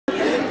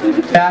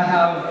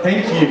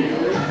Thank you.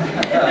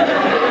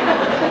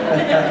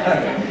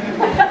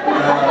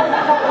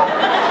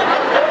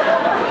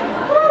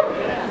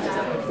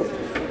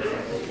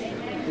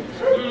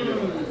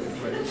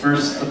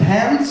 First the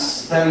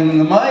pants, then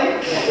the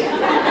mic.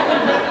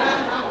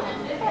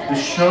 The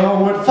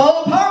show would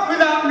fall apart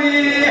without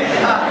me.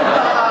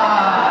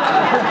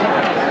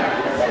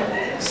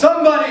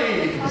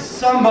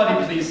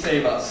 Somebody please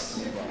save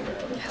us.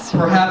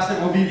 Perhaps it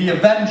will be the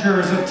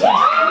Avengers of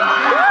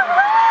TCNJ.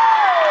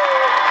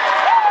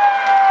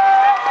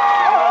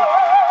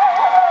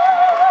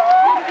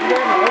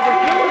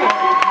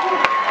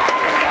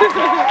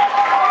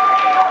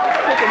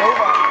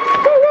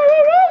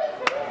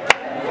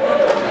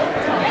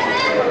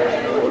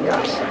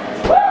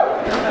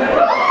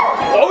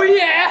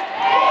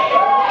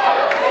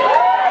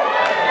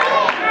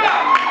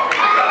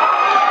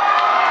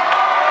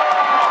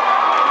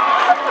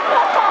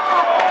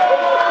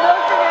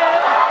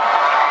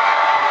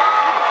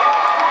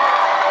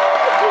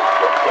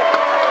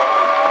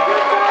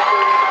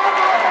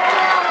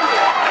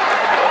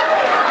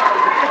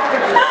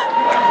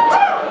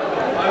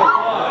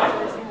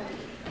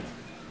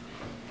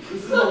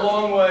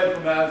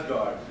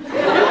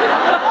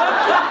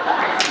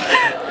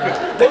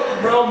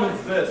 What realm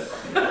is this?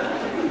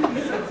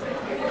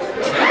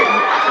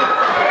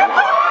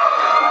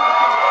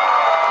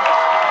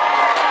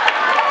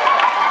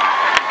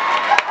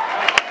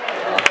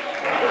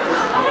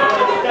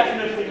 It's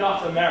definitely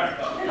not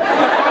America.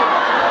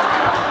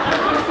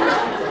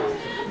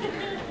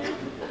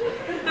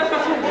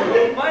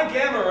 If my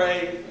gamma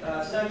ray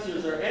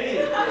sensors are any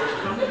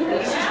indication,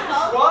 this is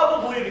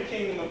probably the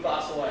kingdom of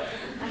Basileia.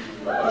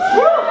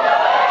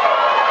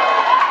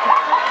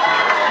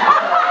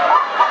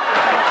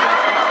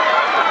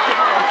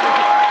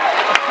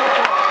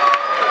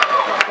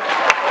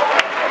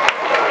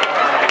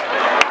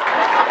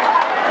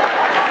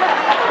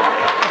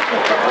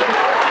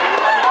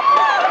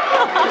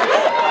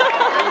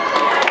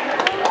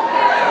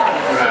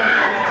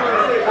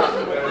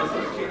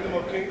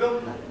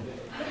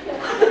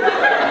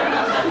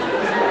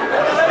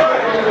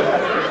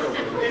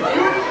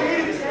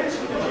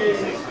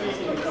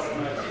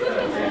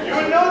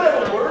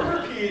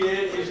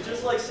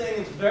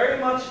 It's very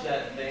much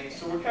that thing,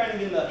 so we're kind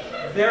of in the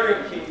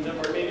very kingdom,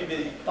 or maybe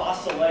the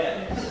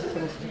Basileia is.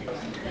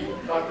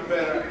 Dr.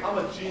 Banner, I'm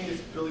a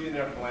genius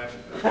billionaire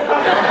philanthropist.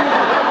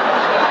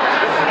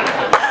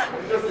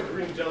 I'm just a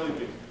green jelly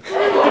bean.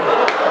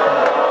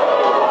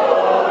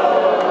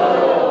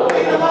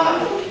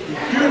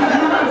 You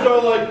humans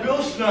are like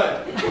Bill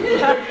Schneider.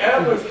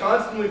 Animals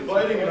constantly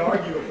fighting and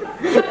arguing.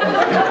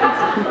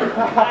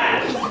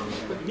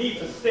 We need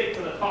to stick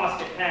to the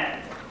task at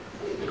hand.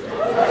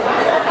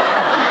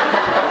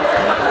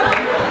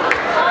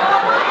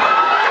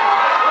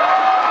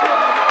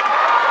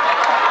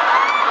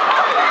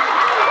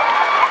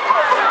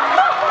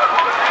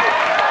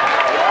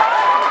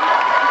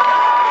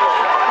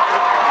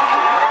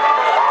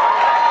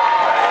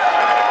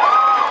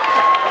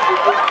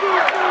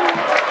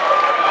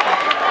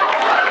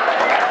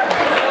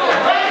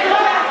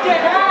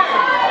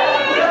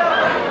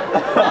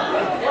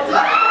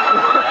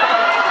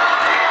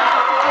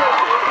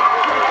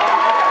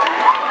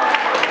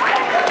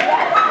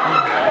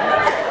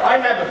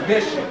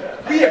 Mission.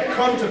 We have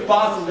come to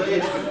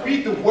Basileia to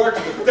defeat the works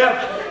of the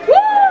devil.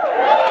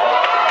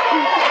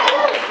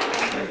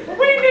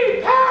 We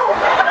need power!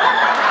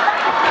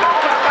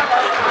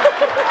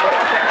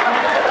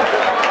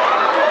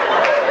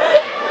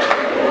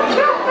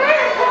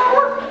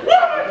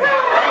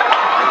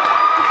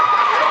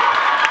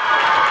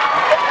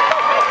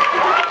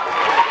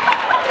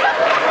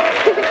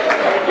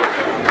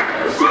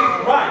 She's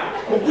right,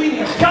 but we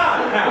need God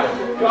power.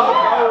 God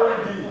power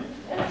indeed.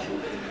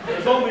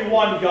 There's only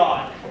one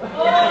God. We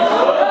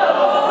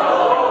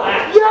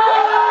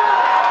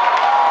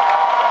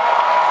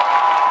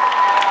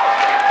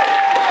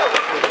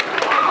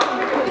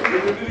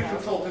need to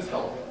consult his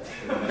help.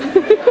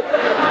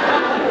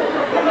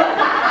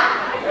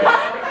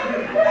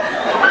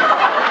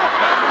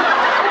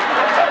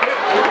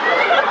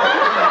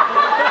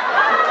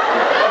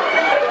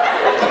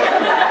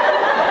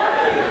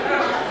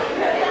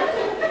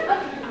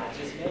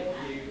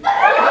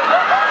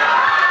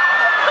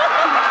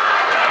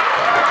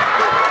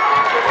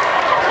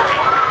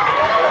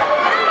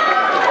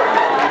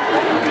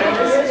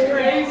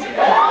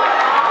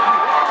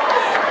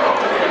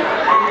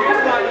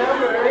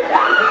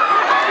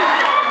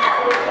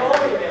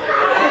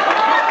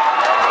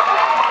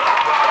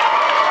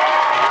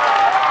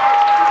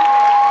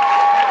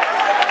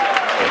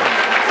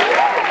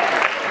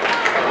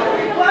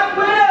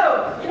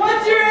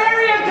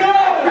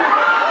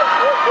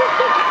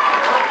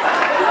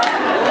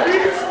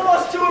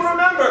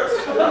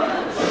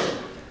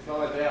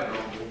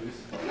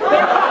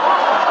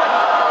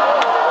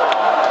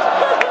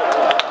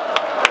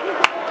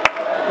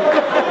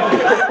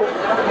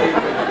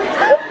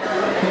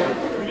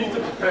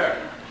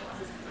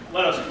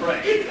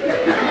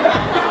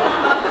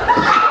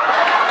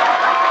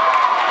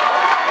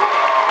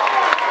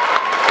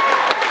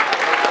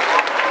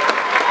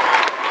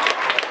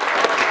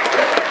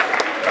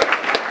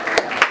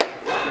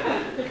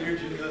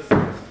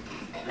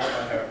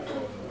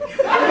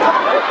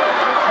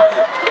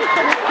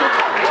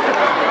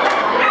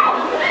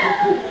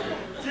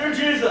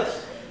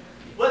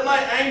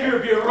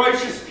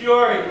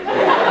 fury.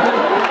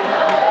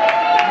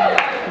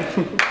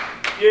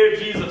 Dear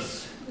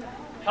Jesus,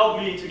 help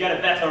me to get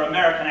a better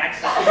American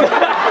accent.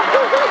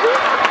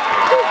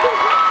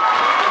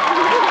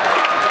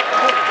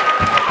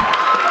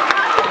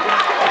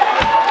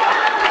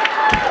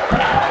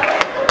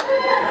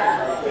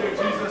 Dear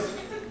Jesus,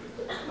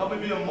 help me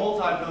be a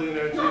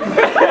multi-billionaire, Jesus.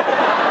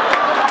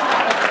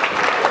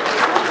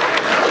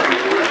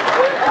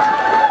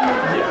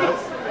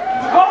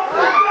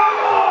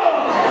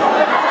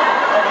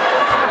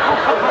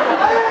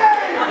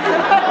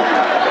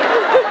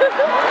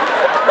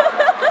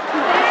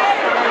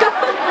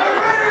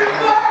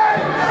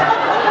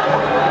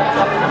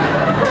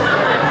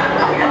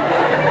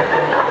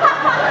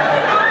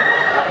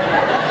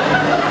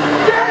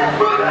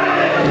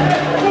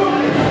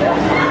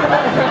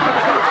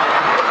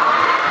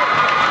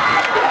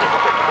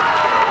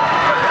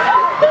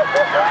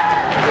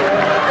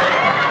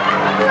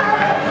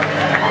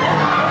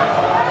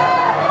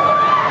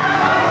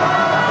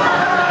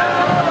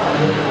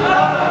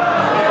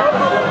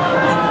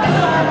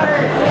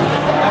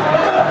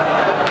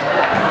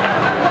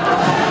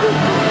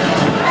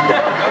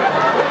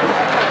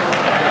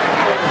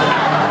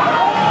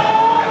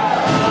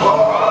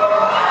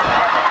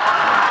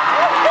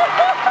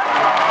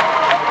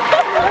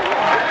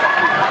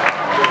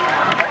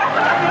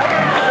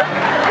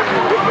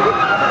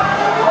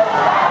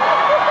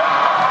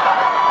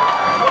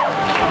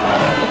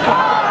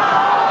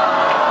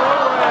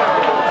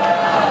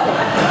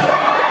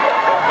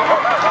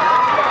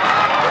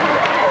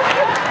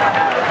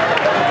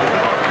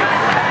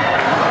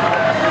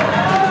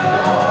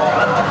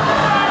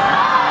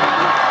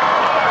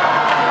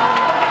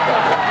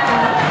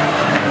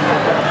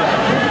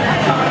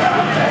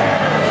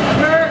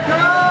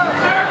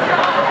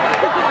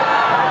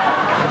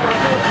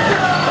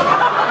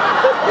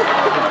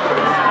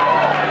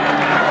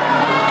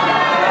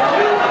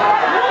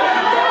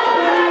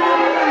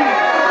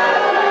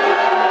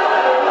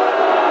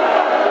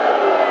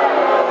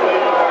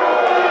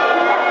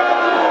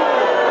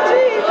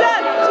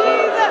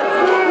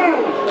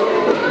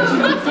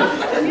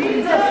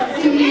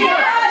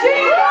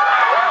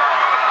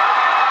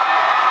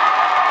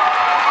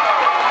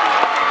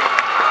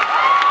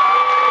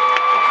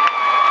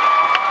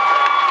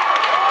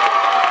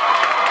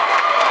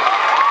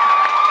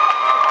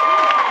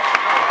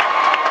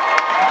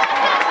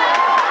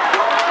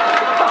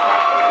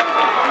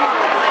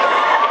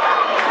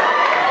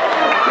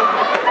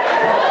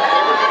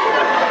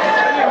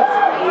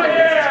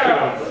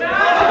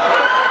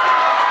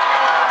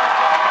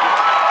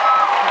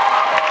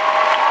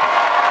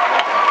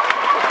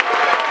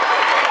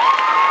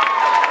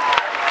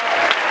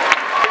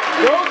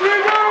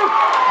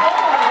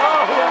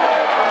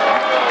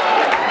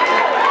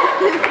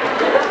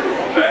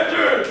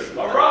 Avengers,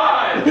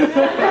 arrive! For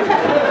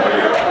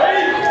your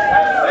faith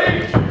has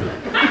saved you.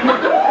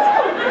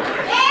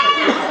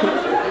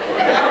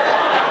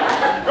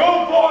 Go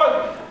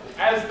forth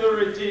as the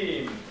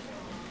redeemed.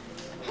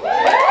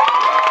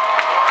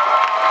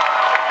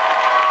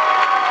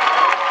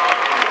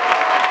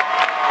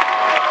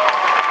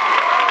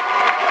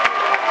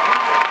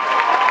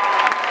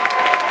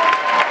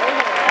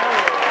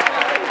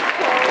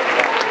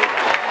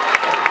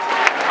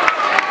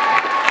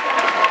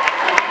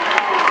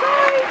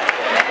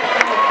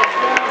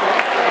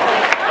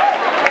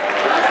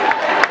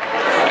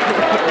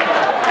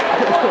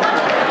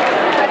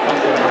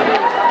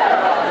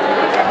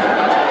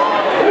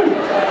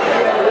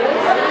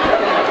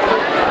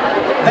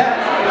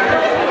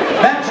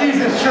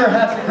 Sure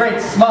has a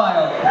great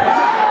smile.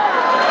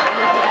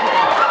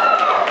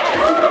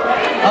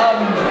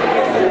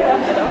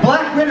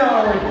 Black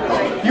Widow,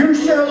 you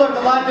sure look a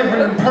lot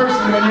different in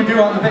person than you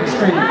do on the big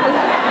screen.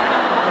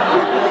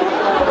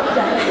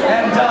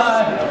 And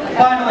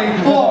finally,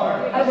 Thor.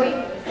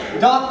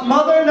 Doth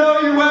mother know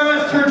you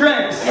wearest her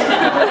drapes?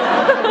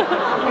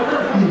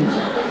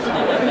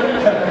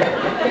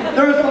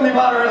 There was only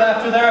moderate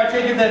laughter there. I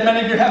take it that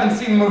many of you haven't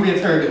seen the movie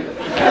it's heard.